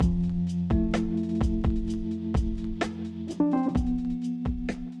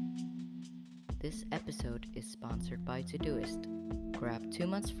episode is sponsored by Todoist. Grab 2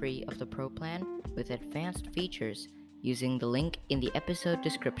 months free of the Pro plan with advanced features using the link in the episode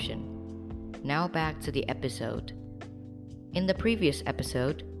description. Now back to the episode. In the previous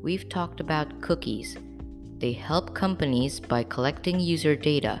episode, we've talked about cookies. They help companies by collecting user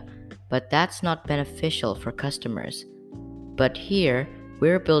data, but that's not beneficial for customers. But here,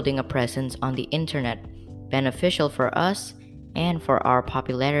 we're building a presence on the internet, beneficial for us and for our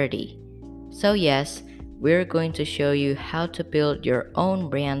popularity. So yes, we're going to show you how to build your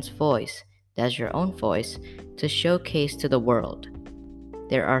own brand's voice, that's your own voice, to showcase to the world.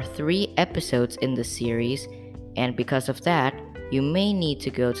 There are 3 episodes in the series, and because of that, you may need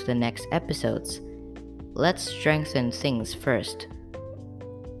to go to the next episodes. Let's strengthen things first.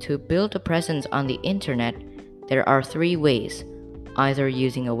 To build a presence on the internet, there are 3 ways, either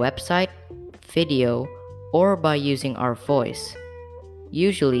using a website, video, or by using our voice.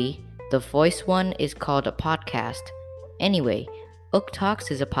 Usually, the voice one is called a podcast. Anyway, Ook Talks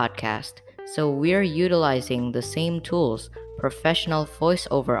is a podcast, so we're utilizing the same tools professional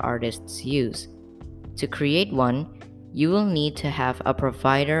voiceover artists use. To create one, you will need to have a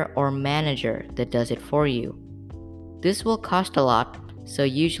provider or manager that does it for you. This will cost a lot, so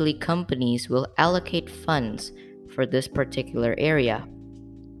usually companies will allocate funds for this particular area.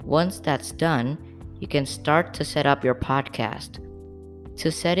 Once that's done, you can start to set up your podcast. To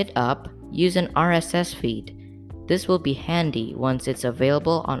set it up, use an RSS feed. This will be handy once it's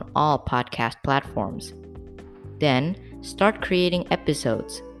available on all podcast platforms. Then, start creating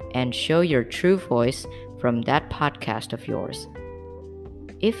episodes and show your true voice from that podcast of yours.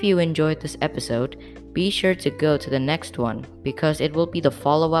 If you enjoyed this episode, be sure to go to the next one because it will be the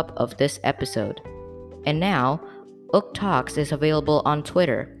follow-up of this episode. And now, Ook Talks is available on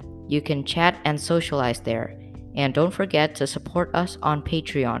Twitter. You can chat and socialize there. And don't forget to support us on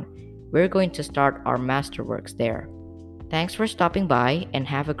Patreon. We're going to start our masterworks there. Thanks for stopping by and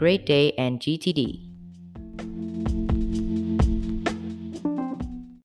have a great day and GTD.